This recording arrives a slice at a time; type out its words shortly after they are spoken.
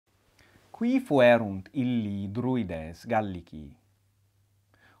Qui fuerunt illi druides Gallici.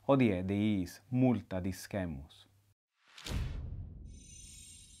 Hodie deis multa discemus.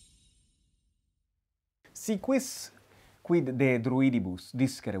 Si quis quid de druidibus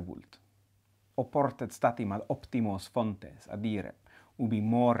discere vult, oportet statim ad optimos fontes, adire, ubi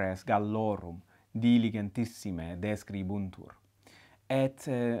mores Gallorum diligentissime describuntur. Et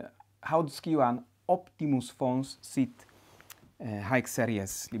haud scivan optimus fons sit haec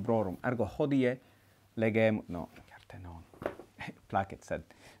series librorum, ergo hodie legem, no, certe non, placet sed,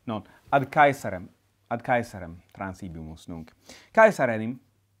 non, ad Caesarem transibimus nunc. Caesarem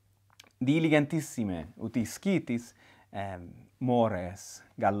diligentissime uti scitis mores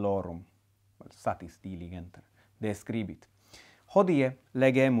Gallorum, statis diligenter, describit. Hodie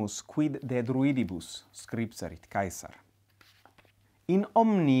legemus quid de druidibus scripserit Caesar. In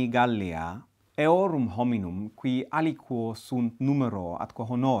omni Gallia eorum hominum qui aliquo sunt numero atque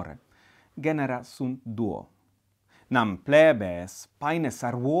honore, genera sunt duo. Nam plebes paene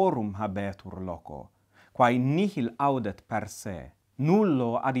servorum habetur loco, quae nihil audet per se,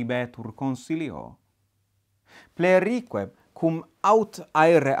 nullo adibetur consilio. Plerique cum aut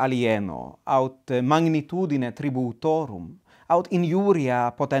aere alieno, aut magnitudine tributorum, aut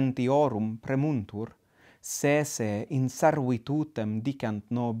injuria potentiorum premuntur, sese in servitutem dicant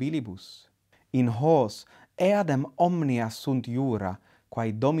nobilibus. In hos eadem omnia sunt iura,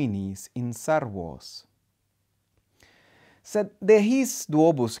 quae dominis in servos. Sed de his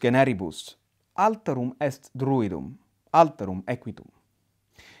duobus generibus, alterum est druidum, alterum equitum.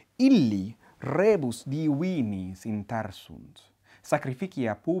 Illi rebus divinis intersunt,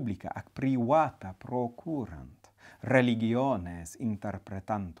 sacrificia publica ac privata procurant, religiones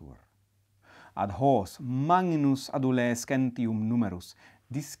interpretantur. Ad hos magnus adolescentium numerus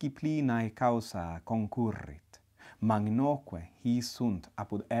disciplinae causa concurrit, magnoque his sunt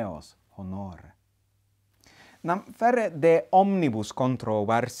apud eos honore. Nam ferre de omnibus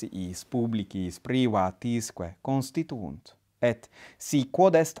controversiis publicis privatisque constituunt, et si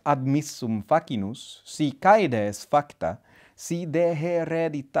quod est admissum facinus, si caedes facta, si de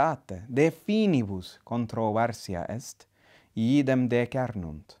hereditate, de finibus controversia est, idem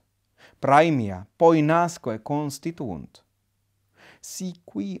decernunt. Praemia poinasque constituunt. Si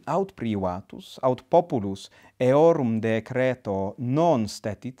qui aut privatus, aut populus eorum decreto non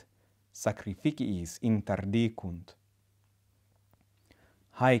stetit, sacrificiis interdicunt.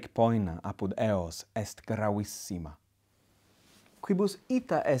 Haec poena apud eos est gravissima. Quibus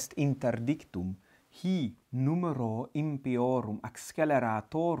ita est interdictum, hi numero impiorum ac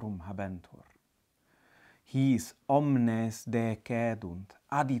sceleratorum habentur. His omnes decedunt,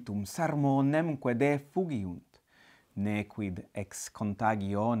 aditum sermonemque defugiunt, nequid ex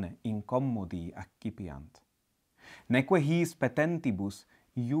contagione incommodi accipiant. Neque his petentibus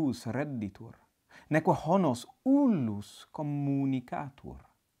ius redditur, neque honos ullus communicatur.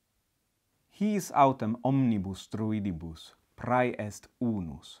 His autem omnibus druidibus prae est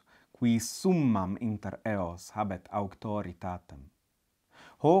unus, qui summam inter eos habet auctoritatem.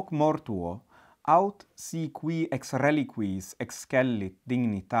 Hoc mortuo, aut si qui ex reliquis excellit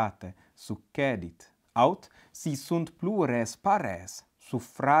dignitate succedit, aut si sunt plures pares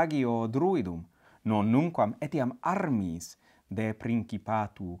suffragio druidum, non nunquam etiam armis de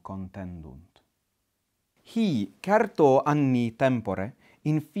principatu contendunt. Hi certo anni tempore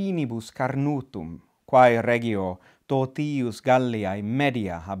in finibus carnutum, quae regio totius Galliae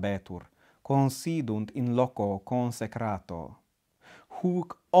media habetur, considunt in loco consecrato.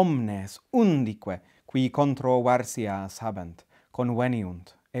 Huc omnes undique qui controversias habent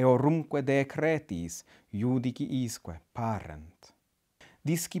conveniunt, eorumque decretis judiciisque parent.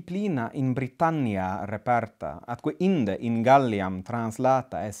 Disciplina in Britannia reperta, atque inde in Galliam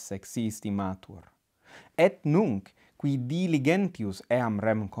translata esse existimatur. Et nunc, qui diligentius eam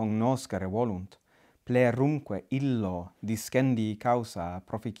rem cognoscere volunt, plerumque illo discendi causa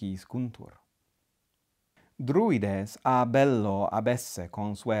proficis cuntur. Druides a Bello ab esse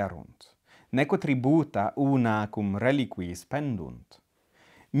consuerunt, neque tributa una cum reliquis pendunt.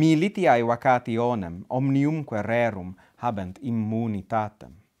 Militiae vacationem omniumque rerum habent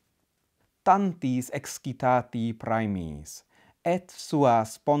immunitatem. Tantis excitati praemis, et sua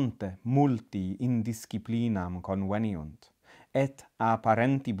sponte multi in disciplinam conveniunt, et a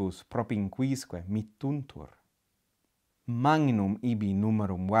parentibus propinquisque mittuntur. Magnum ibi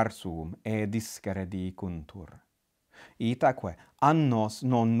numerum versum e discere dicuntur. Itaque annos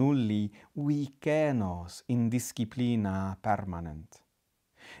non nulli vicenos in disciplina permanent.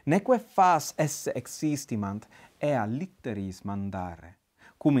 Neque fas esse existimant ea litteris mandare,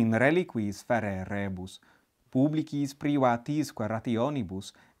 cum in reliquis fere rebus, publicis privatisque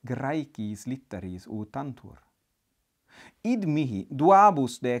rationibus Graecis litteris utantur. Id mihi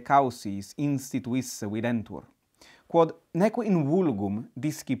duabus de causis instituisse videntur, quod neque in vulgum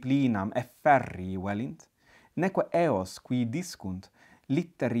disciplinam efferri velint, neque eos qui discunt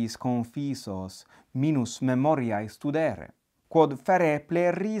litteris confisos minus memoriae studere, quod fere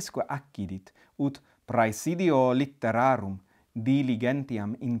plerisque accidit, ut praesidio litterarum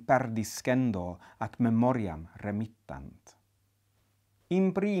diligentiam imperdiscendo ac memoriam remittant.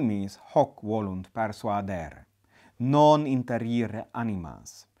 In primis hoc volunt persuadere, non interire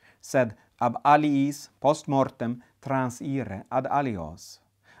animas, sed ab aliis post mortem transire ad alios,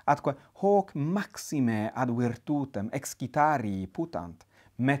 atque hoc maxime ad virtutem excitarii putant,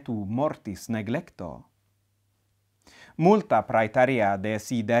 metu mortis neglecto. Multa praetaria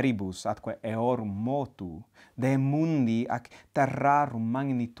desideribus atque eorum motu, de mundi ac terrarum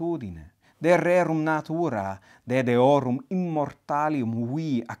magnitudine, de rerum natura, de deorum immortalium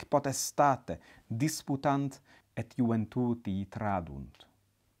vi ac potestate disputant et juventuti tradunt.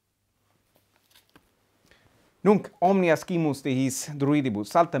 Nunc omnia scimus de his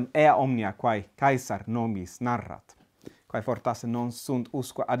druidibus saltem ea omnia quae Caesar nobis narrat, quae fortasse non sunt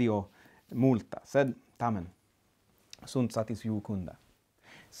usque adio multa, sed tamen sunt satis iucunda.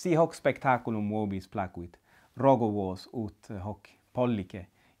 Si hoc spectaculum vobis placuit, rogo vos ut hoc pollice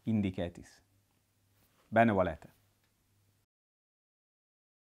indicetis. Bene volete.